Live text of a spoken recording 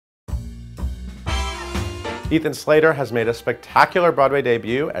Ethan Slater has made a spectacular Broadway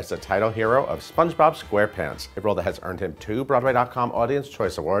debut as the title hero of SpongeBob SquarePants, a role that has earned him 2 Broadway.com Audience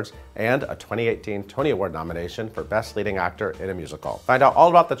Choice Awards and a 2018 Tony Award nomination for Best Leading Actor in a Musical. Find out all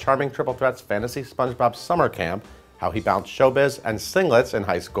about the charming Triple Threats fantasy SpongeBob summer camp, how he bounced showbiz and singlets in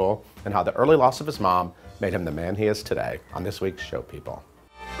high school, and how the early loss of his mom made him the man he is today on this week's Show People.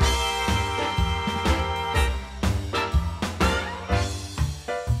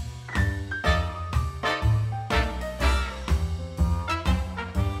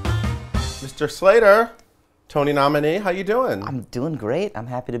 Mr. Slater, Tony nominee, how you doing? I'm doing great. I'm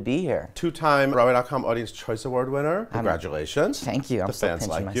happy to be here. 2-time Broadway.com Audience Choice Award winner. Congratulations. Thank you. I'm still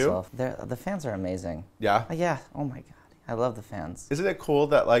pinching myself. You. The fans are amazing. Yeah? Yeah. Oh my God. I love the fans. Isn't it cool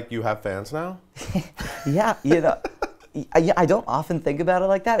that like you have fans now? Yeah. You know, I don't often think about it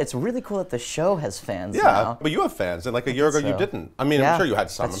like that. It's really cool that the show has fans now. Yeah, but you have fans, and like a year ago you didn't. I mean, yeah, I'm sure you had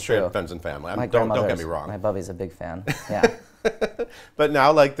some. I'm sure you had friends and family. Don't get me wrong. My bubby's a big fan. Yeah. But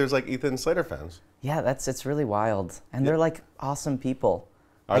now, like, there's like Ethan Slater fans. Yeah, it's really wild, and they're like awesome people.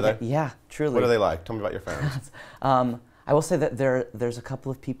 Are they? Yeah, truly. What are they like? Tell me about your fans. I will say that there's a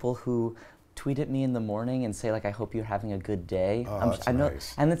couple of people who tweet at me in the morning and say like, "I hope you're having a good day." Oh, that's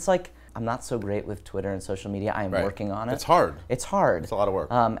nice. And it's like, I'm not so great with Twitter and social media. I'm working on it. It's hard. It's hard. It's a lot of work.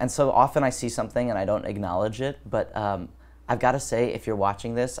 And so often I see something and I don't acknowledge it, but I've got to say, if you're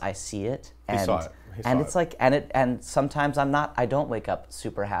watching this, I see it. And, he saw it. It's like, and sometimes I don't wake up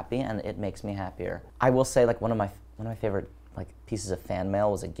super happy, and it makes me happier. I will say, like, one of my favorite like pieces of fan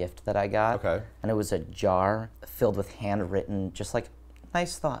mail was a gift that I got. Okay. And it was a jar filled with handwritten, just like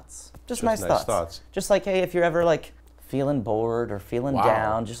nice thoughts. Just nice thoughts. Just like, hey, if you're ever like feeling bored or feeling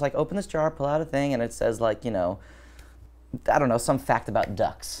down, just like open this jar, pull out a thing, and it says like, you know, I don't know, some fact about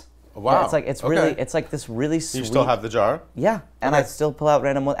ducks. Wow. Yeah, it's like it's like this really sweet. You still have the jar? Yeah, and I still pull out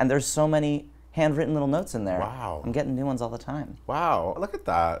random ones, and there's so many handwritten little notes in there. Wow. I'm getting new ones all the time. Wow, look at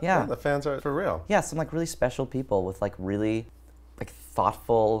that. Yeah. The fans are for real. Yeah, some like really special people with like really like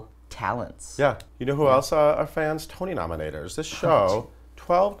thoughtful talents. Yeah. You know who else are fans? Tony nominators. This show,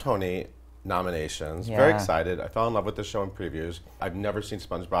 12 Tony nominations. Yeah. Very excited. I fell in love with this show in previews. I've never seen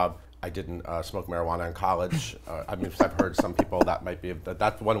SpongeBob. I didn't smoke marijuana in college. I mean, I've heard some people that might be,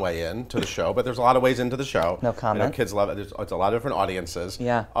 that's one way in to the show, but there's a lot of ways into the show. No comment. I know kids love it. It's a lot of different audiences.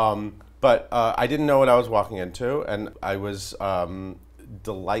 Yeah. But I didn't know what I was walking into, and I was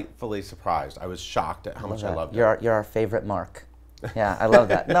delightfully surprised. I was shocked at how much I loved it. You're our favorite Mark. Yeah, I love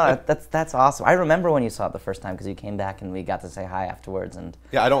that. No, that's awesome. I remember when you saw it the first time because you came back and we got to say hi afterwards. And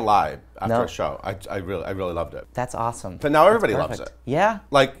yeah, I don't lie after a show. I really loved it. That's awesome. But now everybody loves it. Yeah.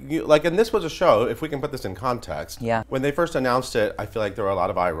 And this was a show. If we can put this in context. Yeah. When they first announced it, I feel like there were a lot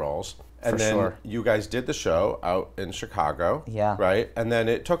of eye rolls. And then you guys did the show out in Chicago. Yeah. Right? And then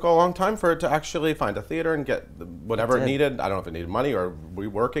it took a long time for it to actually find a theater and get whatever it needed. I don't know if it needed money or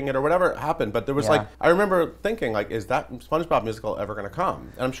reworking it or whatever happened. But there was like, I remember thinking like, is that SpongeBob musical ever going to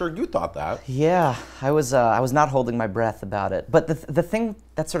come? And I'm sure you thought that. Yeah. I was not holding my breath about it. But the thing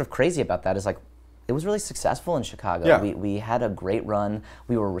that's sort of crazy about that is like, it was really successful in Chicago. Yeah. We had a great run.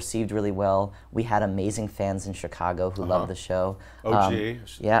 We were received really well. We had amazing fans in Chicago who loved the show. OG,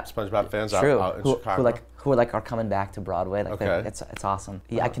 SpongeBob fans out in Chicago. Who are coming back to Broadway. Like it's awesome.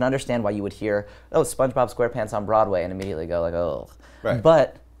 Yeah, I can understand why you would hear, oh, SpongeBob SquarePants on Broadway, and immediately go like, oh. Right.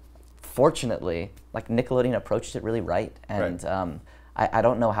 But fortunately, like Nickelodeon approached it really right, and I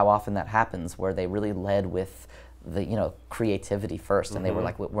don't know how often that happens where they really led with the creativity first, and they were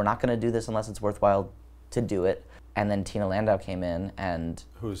like, we're not going to do this unless it's worthwhile to do it. And then Tina Landau came in, and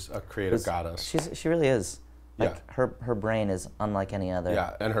who's a creative goddess. She really is. Like her brain is unlike any other.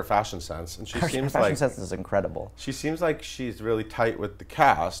 Yeah, and her fashion sense, and her fashion sense is incredible. She seems like she's really tight with the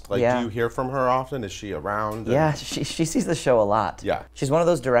cast. Like, do you hear from her often? Is she around? Yeah, she sees the show a lot. Yeah, she's one of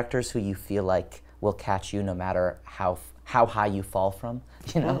those directors who you feel like will catch you no matter how high you fall from.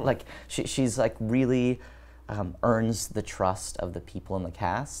 You know, like she's like really. Earns the trust of the people in the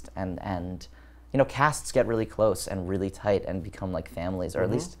cast, and casts get really close and really tight and become like families, or at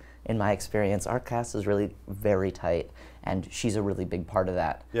least in my experience, our cast is really very tight, and she's a really big part of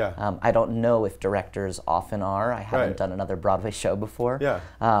that. Yeah. I don't know if directors often are. I haven't done another Broadway show before. Yeah.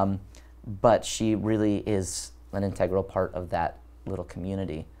 But she really is an integral part of that little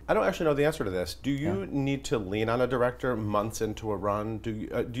community. I don't actually know the answer to this. Do you need to lean on a director months into a run? Do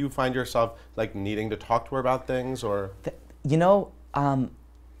you find yourself like needing to talk to her about things, or?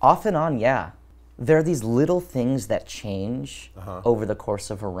 Off and on, yeah. There are these little things that change over the course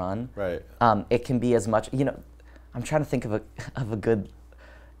of a run. Right. It can be as much. I'm trying to think of a good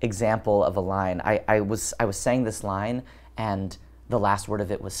example of a line. I was saying this line, and the last word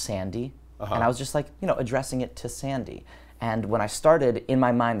of it was Sandy. And I was just like, you know, addressing it to Sandy. And when I started, in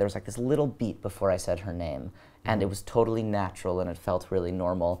my mind, there was like this little beat before I said her name. And it was totally natural and it felt really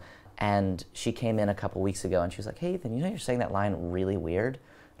normal. And she came in a couple weeks ago and she was like, hey, Ethan, you know you're saying that line really weird?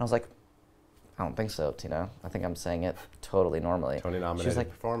 And I was like, I don't think so, Tina. I think I'm saying it totally normally. Tony nominated like,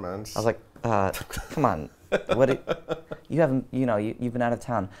 performance. I was like, come on. You haven't, you know, you've been out of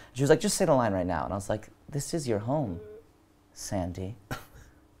town. She was like, just say the line right now. And I was like, this is your home, Sandy. I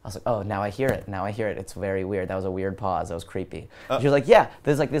was like, oh, now I hear it. Now I hear it. It's very weird. That was a weird pause. That was creepy. She was like, yeah,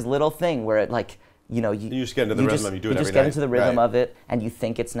 there's like this little thing where it like, you know, you just get into the rhythm, you do it every night. You just get into the rhythm of it, and you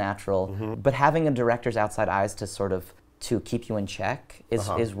think it's natural. But having a director's outside eyes to sort of, to keep you in check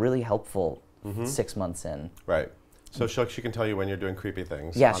is really helpful 6 months in. Right. So she can tell you when you're doing creepy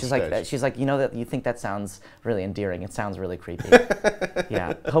things. Yeah, she's like, you know that you think that sounds really endearing. It sounds really creepy.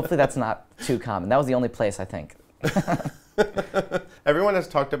 Yeah. Hopefully that's not too common. That was the only place, I think. Everyone has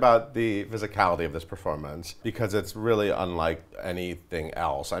talked about the physicality of this performance because it's really unlike anything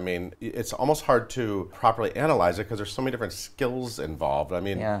else. I mean, it's almost hard to properly analyze it because there's so many different skills involved. I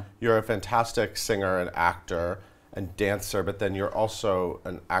mean, you're a fantastic singer and actor and dancer, but then you're also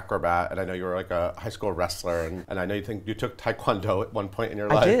an acrobat, and I know you were like a high school wrestler, and I know you think you took Taekwondo at one point in your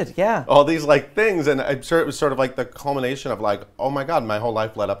life. I did, yeah. All these like things, and I'm sure it was sort of like the culmination of like, oh my God, my whole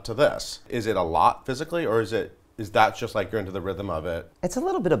life led up to this. Is it a lot physically, or is that just like you're into the rhythm of it? It's a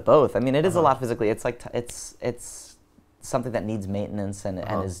little bit of both. I mean, it is a lot physically. It's like, it's something that needs maintenance and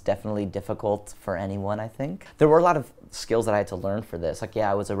is definitely difficult for anyone, I think. There were a lot of skills that I had to learn for this. Like,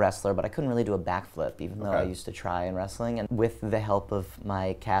 yeah, I was a wrestler, but I couldn't really do a backflip, even though I used to try in wrestling. And with the help of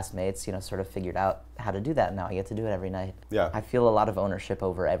my castmates, you know, sort of figured out how to do that. Now I get to do it every night. Yeah. I feel a lot of ownership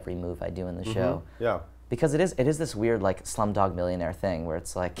over every move I do in the show. Yeah. Because it is this weird like Slumdog Millionaire thing where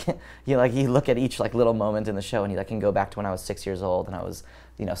it's like you look at each like little moment in the show and you like can go back to when I was 6 years old and I was,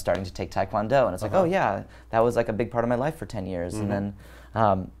 you know, starting to take Taekwondo, and it's like, oh yeah, that was like a big part of my life for 10 years. And then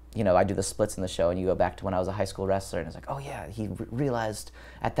you know, I do the splits in the show and you go back to when I was a high school wrestler and it's like, oh yeah, he realized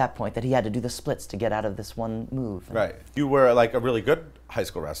at that point that he had to do the splits to get out of this one move. Right. You were like a really good high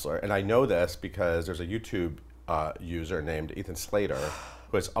school wrestler, and I know this because there's a YouTube user named Ethan Slater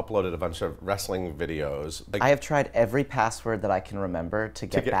who has uploaded a bunch of wrestling videos. Like, I have tried every password that I can remember to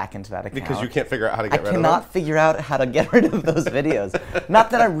get back into that account. Because you can't figure out how to get rid of them? I cannot figure out how to get rid of those videos. Not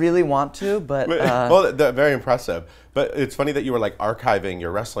that I really want to, but... well, they're very impressive. But it's funny that you were like archiving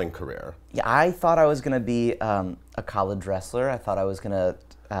your wrestling career. Yeah, I thought I was going to be a college wrestler. I thought I was going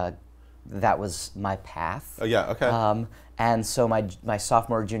to... that was my path. Oh, yeah, okay. And so my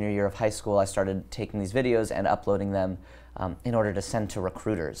sophomore, junior year of high school, I started taking these videos and uploading them in order to send to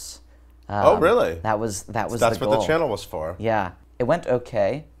recruiters. Oh, really? That was the goal. That's what the channel was for. Yeah. It went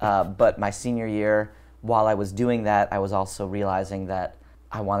okay, but my senior year, while I was doing that, I was also realizing that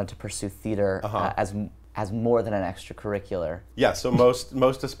I wanted to pursue theater as more than an extracurricular. Yeah, so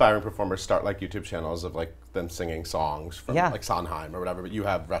most aspiring performers start like YouTube channels of like them singing songs from like Sondheim or whatever, but you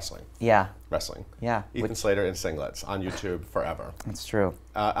have wrestling. Yeah. Wrestling. Yeah. Ethan Slater in singlets on YouTube forever. That's true.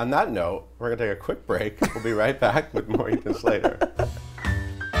 On that note, we're going to take a quick break. We'll be right back with more Ethan Slater.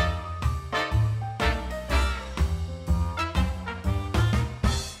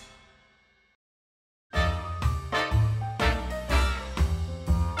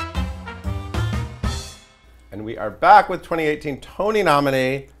 And we are back with 2018 Tony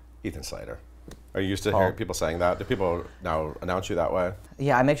nominee, Ethan Slater. Are you used to hearing people saying that? Do people now announce you that way?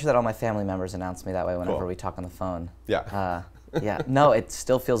 Yeah, I make sure that all my family members announce me that way whenever we talk on the phone. Yeah. Yeah. No, it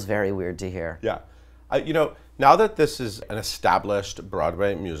still feels very weird to hear. Yeah. You know, now that this is an established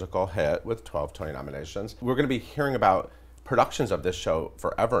Broadway musical hit with 12 Tony nominations, we're going to be hearing about productions of this show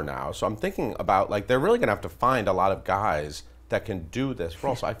forever now. So I'm thinking about, like, they're really going to have to find a lot of guys that can do this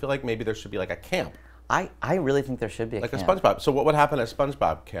role. So I feel like maybe there should be like a camp. I really think there should be a camp. Like a SpongeBob. So what would happen at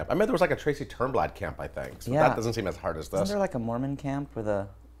SpongeBob camp? I mean, there was like a Tracy Turnblad camp, I think. So that doesn't seem as hard as this. Isn't there like a Mormon camp with a...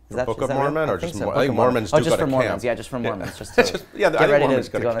 Book of Mormon, or just so. I think Mormons do go to camp. Oh, just for Mormons. Yeah, just for Mormons. Just to get ready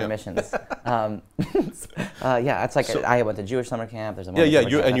to go on their missions. Yeah, it's like I went to Jewish summer camp. There's a Mormon summer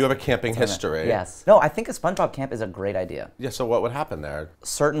camp. And you have a camping history. Yes. No, I think a SpongeBob camp is a great idea. Yeah. So what would happen there?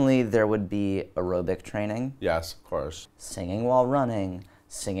 Certainly, there would be aerobic training. Yes, of course. Singing while running.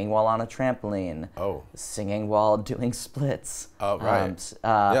 Singing while on a trampoline. Oh. Singing while doing splits. Oh, right.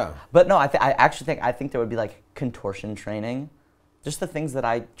 Yeah. But no, I actually think there would be like contortion training. Just the things that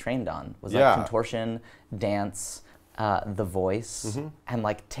I trained on was like contortion, dance, the voice, and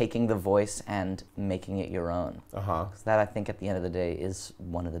like taking the voice and making it your own. Because that, I think, at the end of the day, is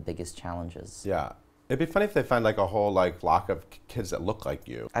one of the biggest challenges. Yeah. It'd be funny if they find like a whole like flock of kids that look like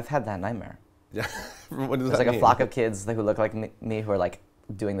you. I've had that nightmare. Yeah. What does There's that like mean? A flock of kids who look like me who are like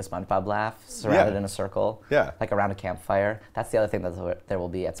doing the SpongeBob laugh, surrounded in a circle, like around a campfire. That's the other thing that there will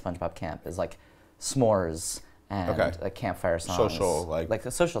be at SpongeBob Camp is like s'mores and like campfire songs. Social, like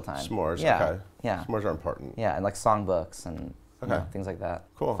a social time. S'mores, yeah. Yeah. S'mores are important. Yeah, and like songbooks and you know, things like that.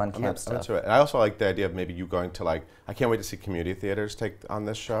 Cool. Fun camp stuff. I'm into it. And I also like the idea of maybe you going to like, I can't wait to see community theaters take on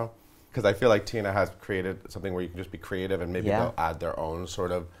this show. Because I feel like Tina has created something where you can just be creative and maybe they'll add their own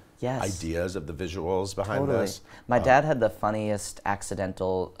sort of ideas of the visuals behind this. My dad had the funniest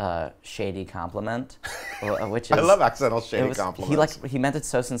accidental shady compliment, which is I love accidental shady compliments. He meant it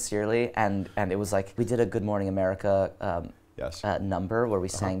so sincerely, and it was like we did a Good Morning America number where we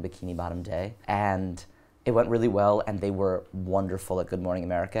sang Bikini Bottom Day, and it went really well, and they were wonderful at Good Morning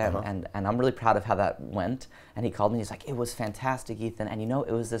America, and I'm really proud of how that went. And he called me, he's like, it was fantastic, Ethan, and you know,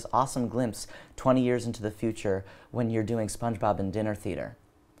 it was this awesome glimpse 20 years into the future when you're doing SpongeBob in dinner theater.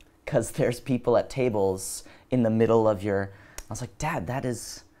 Because there's people at tables in the middle of your... I was like, Dad, that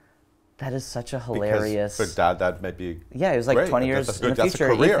is such a hilarious... Because for Dad, that might be Yeah, it was like great. 20 years in the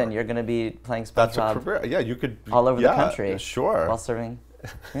future, Ethan, you're going to be playing SpongeBob that's a career. Yeah, you could... all over the country sure. while serving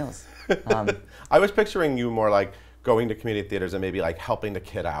meals. I was picturing you more like going to community theaters and maybe like helping the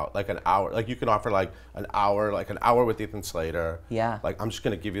kid out, like an hour. Like you can offer like an hour with Ethan Slater. Yeah. Like I'm just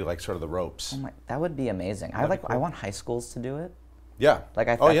going to give you like sort of the ropes. Oh my, that would be amazing. I want high schools to do it. Yeah. Like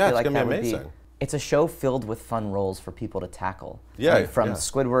I feel like it's gonna that be would amazing. be. It's a show filled with fun roles for people to tackle. Yeah. Like from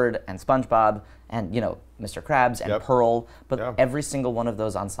Squidward and SpongeBob and you know Mr. Krabs and Pearl, but every single one of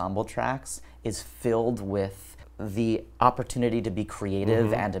those ensemble tracks is filled with the opportunity to be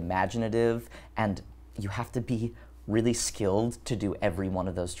creative and imaginative, and you have to be really skilled to do every one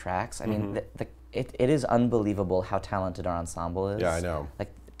of those tracks. I mean, it is unbelievable how talented our ensemble is. Yeah, I know.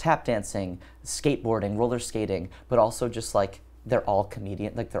 Like tap dancing, skateboarding, roller skating, but also just like they're all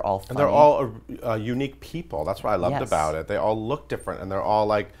comedian, like they're all funny. And they're all unique people. That's what I loved about it. They all look different, and they're all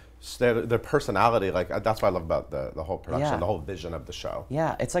like their personality. Like that's what I love about the whole production, the whole vision of the show.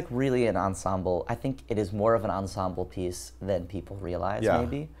 Yeah, it's like really an ensemble. I think it is more of an ensemble piece than people realize.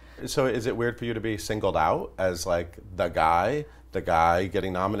 Maybe. So is it weird for you to be singled out as like the guy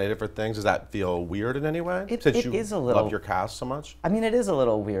getting nominated for things? Does that feel weird in any way? Since you is a little, love your cast so much? I mean, it is a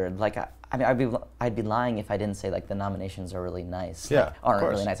little weird. Like, I mean, I'd be lying if I didn't say like the nominations are really nice. Yeah, like, aren't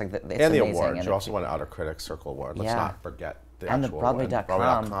really nice. Like, it's and the amazing. awards. And you also won an Outer Critics Circle Award. Let's not forget the and actual the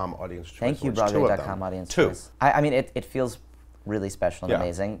Broadway.com Audience Choice. Thank you, Awards. Broadway.com Audience Choice. I mean, it feels really special and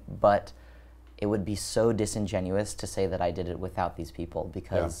amazing, but it would be so disingenuous to say that I did it without these people,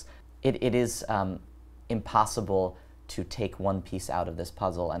 because it is impossible to take one piece out of this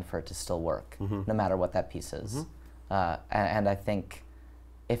puzzle and for it to still work, no matter what that piece is. And I think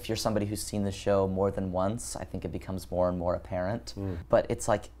if you're somebody who's seen the show more than once, I think it becomes more and more apparent. But it's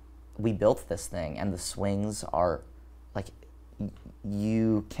like, we built this thing, and the swings are, like,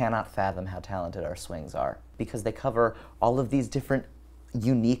 you cannot fathom how talented our swings are, because they cover all of these different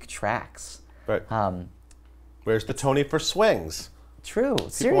unique tracks. Right. Where's the Tony for swings? True.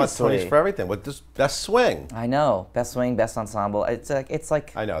 People want Tonys for everything. What does best swing? I know, best swing, best ensemble. It's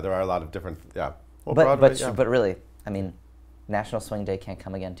like. I know there are a lot of different. Well, but really, I mean, National Swing Day can't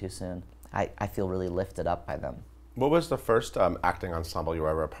come again too soon. I feel really lifted up by them. What was the first acting ensemble you were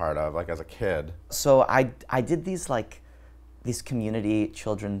ever a part of, like as a kid? So I did these community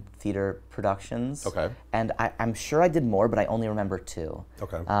children theater productions. Okay. And I'm sure I did more, but I only remember 2.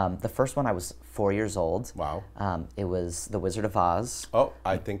 Okay. The first one I was 4 years old. Wow. It was The Wizard of Oz. Oh,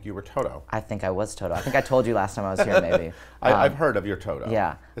 I think you were Toto. I think I was Toto. I think I told you last time I was here, maybe. I've heard of your Toto.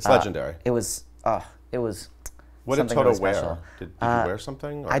 Yeah. It's legendary. It was. What did Toto wear? Did you wear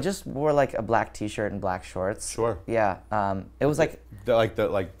something? Or? I just wore like a black T-shirt and black shorts. Sure. Yeah. It was like the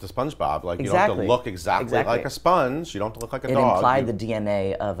SpongeBob. Like exactly. You don't have to look exactly like a sponge. You don't have to look like a dog. It implied the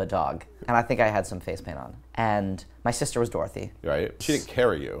DNA of a dog, and I think I had some face paint on. And my sister was Dorothy. Right. She didn't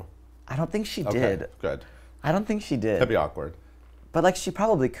carry you. I don't think she did. Good. I don't think she did. That'd be awkward. But like she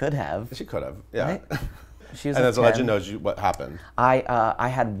probably could have. She could have. Yeah. Right? She was and as a 10. legend knows, what happened. I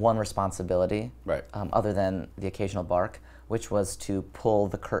had one responsibility. Right. Other than the occasional bark, which was to pull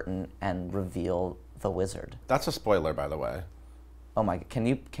the curtain and reveal the wizard. That's a spoiler, by the way. Oh my! Can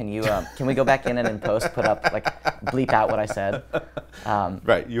we go back in and in post put up like bleep out what I said?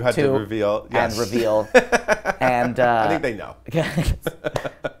 Right. You had to reveal. Yes. And reveal. And I think they know.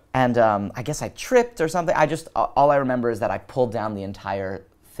 And I guess I tripped or something. All I remember is that I pulled down the entire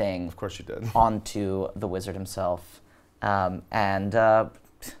thing. Of course you did. Onto the wizard himself, and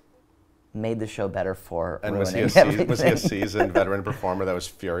made the show better for ruining everything. Was he a seasoned veteran performer that was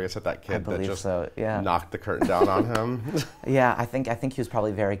furious at that kid that just knocked the curtain down on him? Yeah, I think he was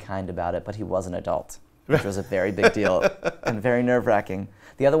probably very kind about it, but he was an adult. which was a very big deal and very nerve-wracking.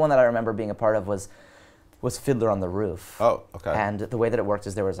 The other one that I remember being a part of was Fiddler on the Roof. Oh, okay. And the way that it worked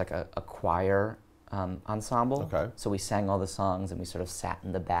is there was like a choir ensemble. Okay. So we sang all the songs and we sort of sat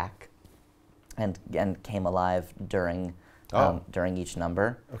in the back and came alive during each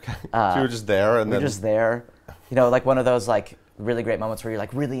number. Okay. So you were just there, and we were just there. You know, like one of those like really great moments where you're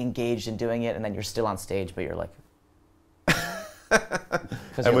like really engaged in doing it, and then you're still on stage, but you're like.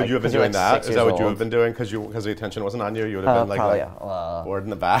 And would you have been doing that? Is that what you would have been doing? Because the attention wasn't on you? You would have been probably, bored in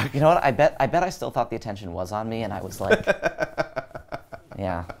the back? You know what? I bet I still thought the attention was on me, and I was like,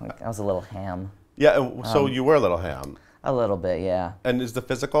 yeah, I was a little ham. Yeah, so you were a little ham. A little bit, yeah. And is the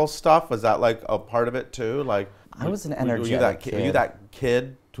physical stuff, was that like a part of it too? Like, I was an energetic kid. Were you that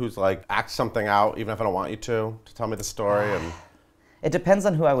kid who's like, act something out even if I don't want you to tell me the story? And it depends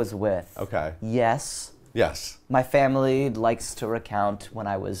on who I was with. Okay. Yes. Yes. My family likes to recount when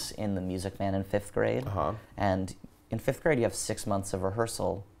I was in the Music Man in 5th grade. And in 5th grade, you have 6 months of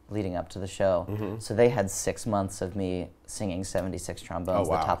rehearsal leading up to the show. So they had 6 months of me singing 76 trombones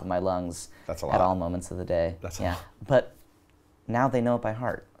at the top of my lungs. That's a lot. At all moments of the day. That's a lot. But now they know it by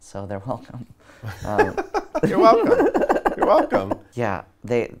heart, so they're welcome. You're welcome. You're welcome. Yeah,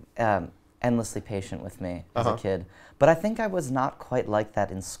 they endlessly patient with me as a kid. But I think I was not quite like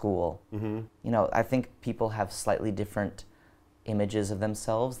that in school. You know, I think people have slightly different images of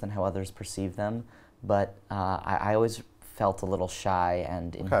themselves than how others perceive them. But I always felt a little shy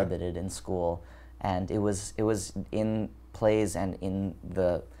and inhibited in school. And it was in plays and in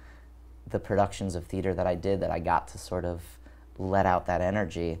the productions of theater that I did that I got to sort of let out that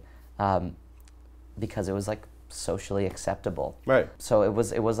energy because it was like socially acceptable. Right. So it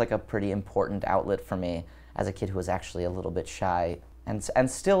was like a pretty important outlet for me as a kid who was actually a little bit shy and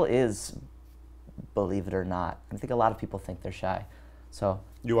still is, believe it or not. I think a lot of people think they're shy. So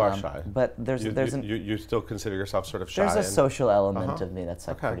you are shy. But you still consider yourself sort of shy. There's a social element of me that's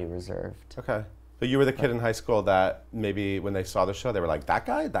like pretty reserved. Okay. But you were the kid in high school that maybe when they saw the show, they were like, that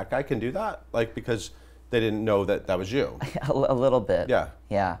guy can do that? Like, because they didn't know that was you. A little bit. Yeah.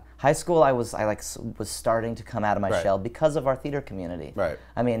 Yeah. High school, I was starting to come out of my shell because of our theater community. Right.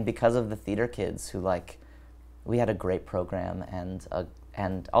 I mean, because of the theater kids who we had a great program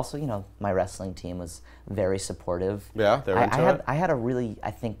and also, you know, my wrestling team was very supportive. Yeah, they were into it. I had a really, I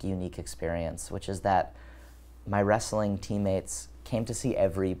think, unique experience, which is that my wrestling teammates came to see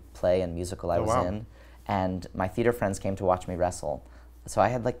every play and musical I was in, and my theater friends came to watch me wrestle. So I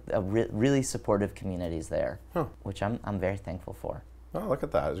had like really supportive communities there, which I'm very thankful for. Oh, look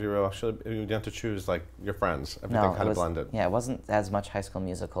at that! You didn't have to choose like your friends. Everything kind of blended. Yeah, it wasn't as much High School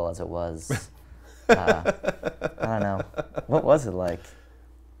Musical as it was. I don't know. What was it like?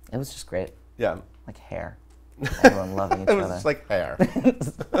 It was just great. Yeah. Like hair. Everyone loving each other. It was just like hair.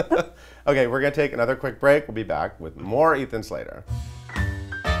 Okay, we're going to take another quick break. We'll be back with more Ethan Slater.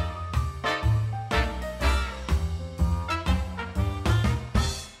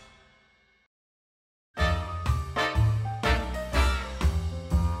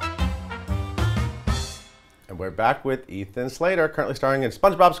 And we're back with Ethan Slater, currently starring in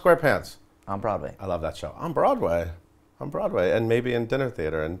SpongeBob SquarePants. On Broadway. I love that show. On Broadway. On Broadway, and maybe in dinner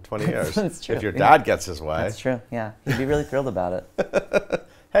theater in 20 years. That's true. If your dad gets his way. That's true, yeah. He'd be really thrilled about it.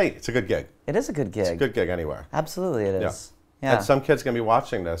 Hey, it's a good gig. It is a good gig. It's a good gig anywhere. Absolutely it is. Yeah. And some kid's going to be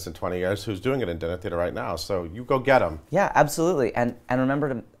watching this in 20 years who's doing it in dinner theater right now, so you go get them. Yeah, absolutely. And remember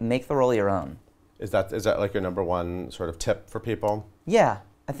to make the role your own. Is that like your number one sort of tip for people? Yeah,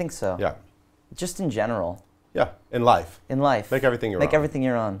 I think so. Yeah. Just in general. Yeah, in life. In life. Make everything your own. Make everything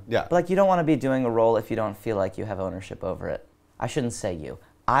your own. Yeah. But like, you don't want to be doing a role if you don't feel like you have ownership over it. I shouldn't say you.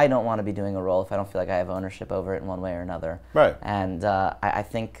 I don't want to be doing a role if I don't feel like I have ownership over it in one way or another. Right. And I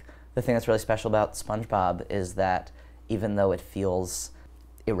think the thing that's really special about SpongeBob is that even though it feels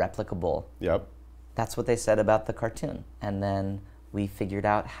irreplicable, that's what they said about the cartoon. And then we figured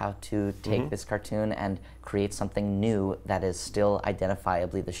out how to take this cartoon and create something new that is still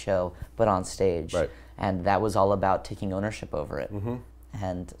identifiably the show, but on stage. Right. And that was all about taking ownership over it.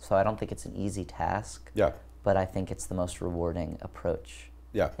 And so I don't think it's an easy task. Yeah. But I think it's the most rewarding approach.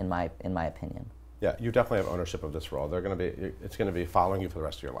 Yeah. In my opinion. Yeah, you definitely have ownership of this role. It's going to be following you for the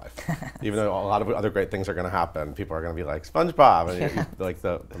rest of your life. Even though a lot of other great things are going to happen, people are going to be like SpongeBob and like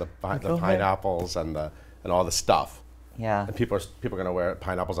the pineapples and all the stuff. Yeah. And people are going to wear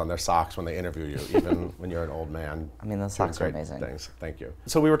pineapples on their socks when they interview you, even when you're an old man. I mean, those socks are amazing. Things. Thank you.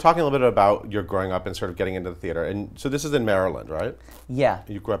 So we were talking a little bit about your growing up and sort of getting into the theater, and so this is in Maryland, right? Yeah.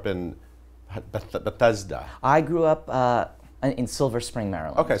 You grew up in Bethesda. I grew up in Silver Spring,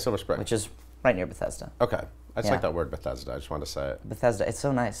 Maryland. Okay, Silver Spring. Which is right near Bethesda. Okay. I just like that word Bethesda. I just want to say it. Bethesda. It's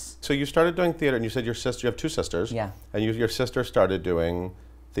so nice. So you started doing theater, and you said your sister. You have two sisters. Yeah. And your sister started doing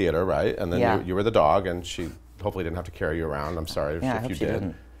theater, right? And then you were the dog, and she hopefully didn't have to carry you around. I'm sorry if you did.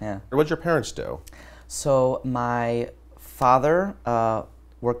 Didn't. Yeah. What did your parents do? So my father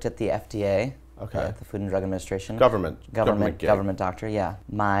worked at the FDA. Okay. The Food and Drug Administration. Government doctor. Yeah.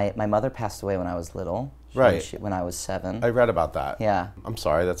 My mother passed away when I was little. Right. When I was 7. I read about that. Yeah. I'm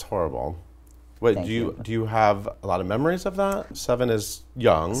sorry. That's horrible. Wait, do you have a lot of memories of that? 7 is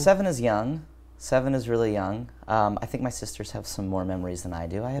young. 7 is young. 7 is really young. I think my sisters have some more memories than I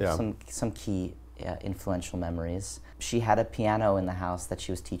do. I have some key influential memories. She had a piano in the house that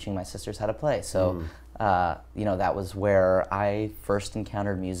she was teaching my sisters how to play. So, you know, that was where I first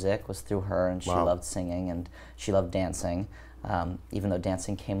encountered music, was through her, and she loved singing and she loved dancing. Even though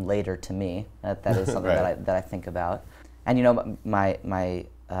dancing came later to me, that is something that I think about. And you know, my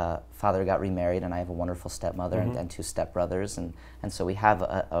father got remarried, and I have a wonderful stepmother and 2 stepbrothers, and so we have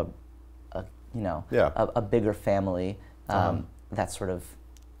a bigger family that sort of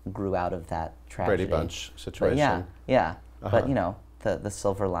grew out of that tragedy. Brady Bunch situation. But but you know, the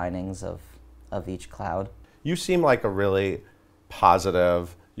silver linings of each cloud. You seem like a really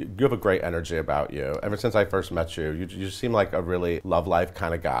positive. You have a great energy about you. Ever since I first met you, you seem like a really love life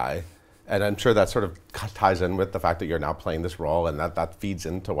kind of guy. And I'm sure that sort of ties in with the fact that you're now playing this role, and that feeds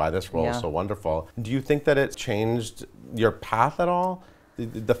into why this role is so wonderful. Do you think that it's changed your path at all?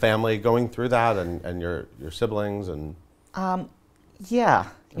 The family going through that, and your siblings, and yeah.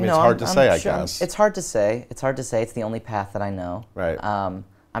 I mean, it's hard to say, I guess. It's hard to say. It's hard to say. It's the only path that I know. Right.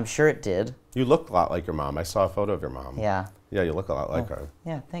 I'm sure it did. You look a lot like your mom. I saw a photo of your mom. Yeah. Yeah, you look a lot like her.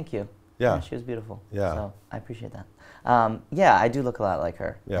 Yeah, thank you. Yeah. She was beautiful. Yeah. So I appreciate that. Yeah, I do look a lot like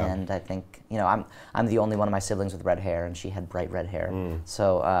her. Yeah. And I think, you know, I'm the only one of my siblings with red hair, and she had bright red hair.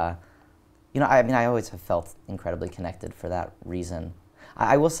 So, you know, I mean, I always have felt incredibly connected for that reason.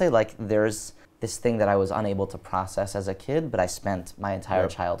 I will say, like, there's this thing that I was unable to process as a kid, but I spent my entire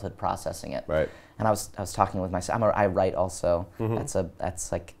childhood processing it. Right. And I was talking with myself. I write also.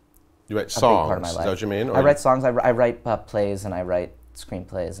 That's like you write a songs. big part of my life. Is that what you mean? Or I write songs. I write plays, and I write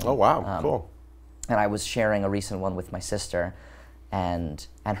screenplays. And, oh wow, cool. And I was sharing a recent one with my sister, and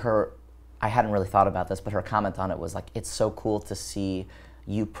her, I hadn't really thought about this, but her comment on it was like, it's so cool to see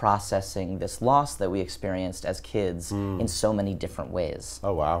you processing this loss that we experienced as kids in so many different ways.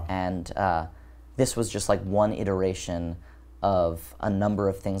 Oh wow. And this was just like one iteration of a number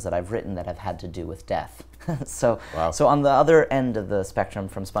of things that I've written that have had to do with death. So on the other end of the spectrum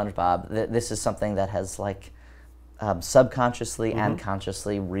from SpongeBob, this is something that has like subconsciously and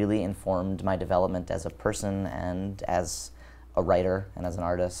consciously really informed my development as a person and as a writer and as an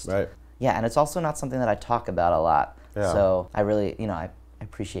artist. Right. Yeah, and it's also not something that I talk about a lot. Yeah. So I really, you know, I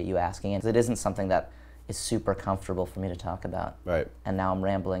appreciate you asking it. It isn't something that is super comfortable for me to talk about. Right. And now I'm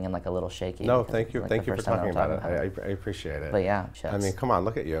rambling and like a little shaky. No, thank you. Like Thank you for talking about it. I appreciate it. But yeah, I mean, come on,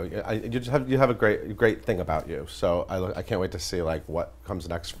 look at you. You have a great thing about you. So I can't wait to see like what comes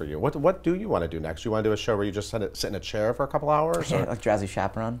next for you. What do you want to do next? You want to do a show where you just sit in a chair for a couple hours? Yeah, like Drowsy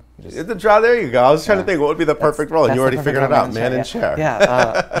Chaperone. There you go. I was trying to think what would be the perfect role, and you already figured it out. Man in chair.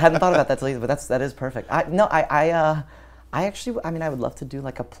 Yeah, I hadn't thought about that till either, but that is perfect. I actually, I mean, I would love to do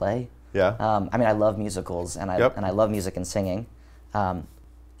like a play. Yeah. I mean, I love musicals, and I love music and singing.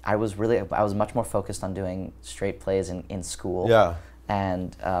 I was much more focused on doing straight plays in school. Yeah.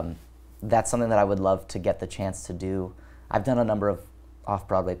 And that's something that I would love to get the chance to do. I've done a number of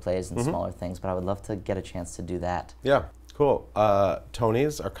off-Broadway plays and smaller things, but I would love to get a chance to do that. Yeah. Cool.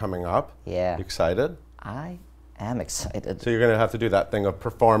 Tonys are coming up. Yeah. You excited? I am excited. So you're going to have to do that thing of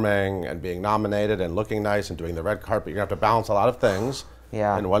performing and being nominated and looking nice and doing the red carpet. You're going to have to balance a lot of things.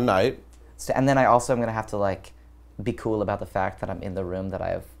 Yeah. In one night. So, and then I also am going to have to like be cool about the fact that I'm in the room that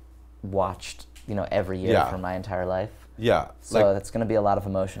I've watched, you know, every year for my entire life. Yeah. So that's going to be a lot of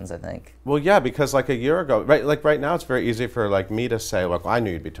emotions, I think. Well, yeah, because like a year ago, right now it's very easy for like me to say, look, I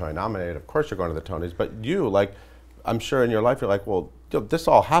knew you'd be Tony nominated. Of course you're going to the Tonys. But you, like, I'm sure in your life you're like, well, this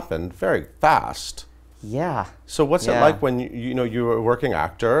all happened very fast. Yeah. So what's it like when you know you were a working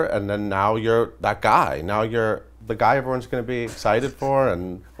actor and then now you're that guy? Now you're the guy everyone's going to be excited for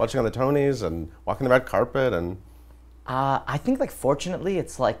and watching on the Tonys and walking the red carpet and. I think like fortunately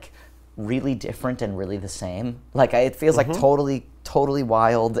it's like really different and really the same. Like it feels like totally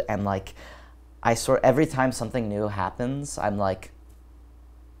wild, and like every time something new happens, I'm like,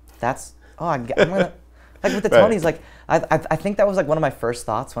 I'm gonna. Like with the Tonys, like I think that was like one of my first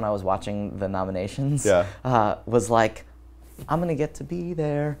thoughts when I was watching the nominations. Yeah. Was like, I'm gonna get to be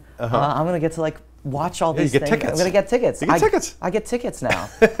there. I'm gonna get to like watch all Yeah, these you get things. tickets. I'm gonna get tickets. You get tickets. I get tickets now.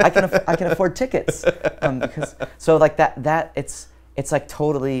 I can afford tickets because so like that it's like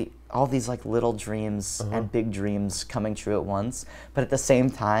totally all these like little dreams and big dreams coming true at once. But at the same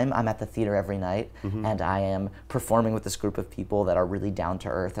time, I'm at the theater every night and I am performing with this group of people that are really down to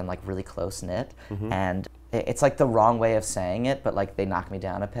earth and like really close knit. And it's like the wrong way of saying it, but like they knock me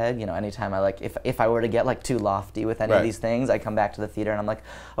down a peg. You know, anytime I like, if I were to get like too lofty with any of these things, I come back to the theater and I'm like,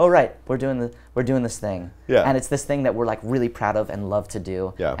 oh right, we're doing this thing. Yeah. And it's this thing that we're like really proud of and love to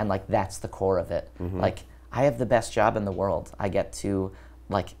do. Yeah. And like that's the core of it. Like I have the best job in the world. I get to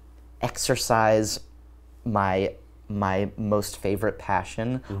like exercise my most favorite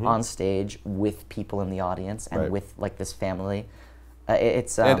passion on stage with people in the audience and with like this family.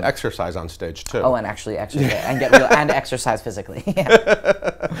 It's and exercise on stage too. Oh, and actually exercise and get real and exercise physically.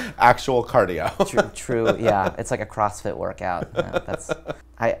 Actual cardio. True. Yeah, it's like a CrossFit workout. You know, that's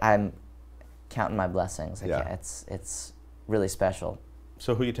I'm counting my blessings. It's really special.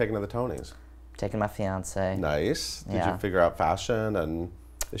 So who are you taking to the Tonys? Taking my fiance. Nice. Did Yeah. you figure out fashion, and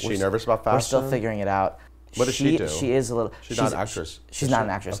is she nervous about fashion? We're still figuring it out. What does she do? She is a little. She's not an actress. She's not an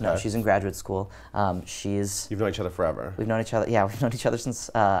actress. Okay. No, she's in graduate school. You've known each other forever. We've known each other. Yeah, we've known each other since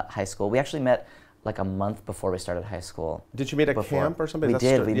high school. We actually met like a month before we started high school. Did you meet at camp or something? We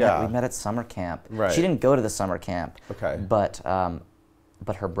did. We met at summer camp. Right. She didn't go to the summer camp. Okay. But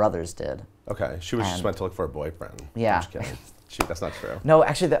her brothers did. Okay. She just went to look for a boyfriend. Yeah. I'm just kidding. Shoot, that's not true. No,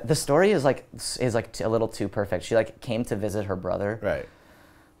 actually, the story is like a little too perfect. She like came to visit her brother. Right.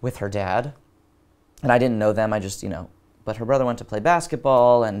 With her dad. And I didn't know them. I just, but her brother went to play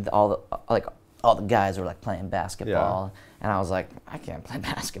basketball, and all the guys were like playing basketball, and I was like, I can't play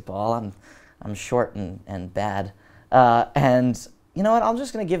basketball. I'm short and bad. And you know what? I'm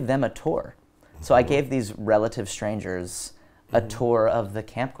just gonna give them a tour. So I gave these relative strangers a tour of the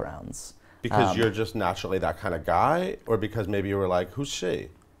campgrounds. Because you're just naturally that kind of guy, or because maybe you were like, who's she?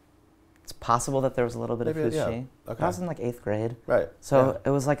 It's possible that there was a little bit of who's she. Okay. I was in like 8th grade. Right. So it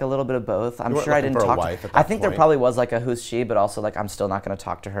was like a little bit of both. I'm You sure I weren't didn't looking for a talk wife to at that I think there point. probably was like a who's she, but also like I'm still not going to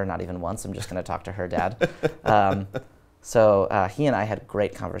talk to her, not even once. I'm just going to talk to her dad. So he and I had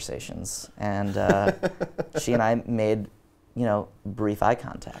great conversations, and she and I made, brief eye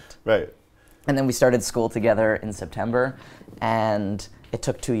contact. Right. And then we started school together in September, and it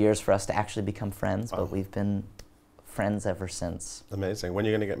took 2 years for us to actually become friends, but we've been friends ever since. Amazing. When are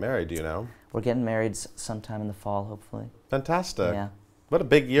you going to get married, do you know? We're getting married sometime in the fall, hopefully. Fantastic. Yeah. What a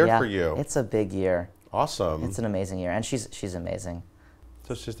big year for you. It's a big year. Awesome. It's an amazing year, and she's amazing.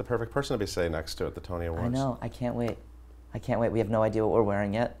 So she's the perfect person to be sitting next to at the Tony Awards. I know. I can't wait. I can't wait. We have no idea what we're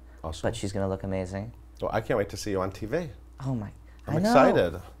wearing yet, Awesome. but she's going to look amazing. Well, I can't wait to see you on TV. Oh my! I'm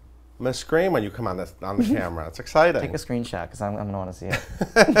excited. I'm going to scream when you come on the camera. It's exciting. Take a screenshot because I'm going to want to see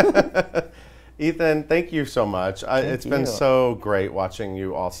it. Ethan, thank you so much. It's been you. so great watching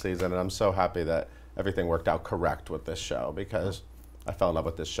you all season, and I'm so happy that everything worked out correct with this show, because I fell in love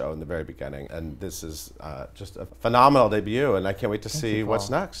with this show in the very beginning, and this is just a phenomenal debut, and I can't wait to see what's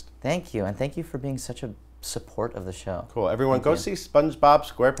next. Thank you, and thank you for being such a support of the show. Cool. Everyone, go see SpongeBob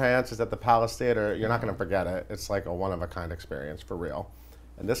SquarePants. It's at the Palace Theater. You're not going to forget it. It's like a one-of-a-kind experience, for real.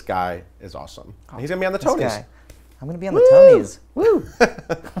 And this guy is awesome. And he's going to be on the Tonys. I'm going to be on the Tonys. Woo!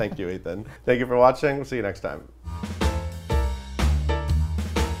 Thank you, Ethan. Thank you for watching. We'll see you next time.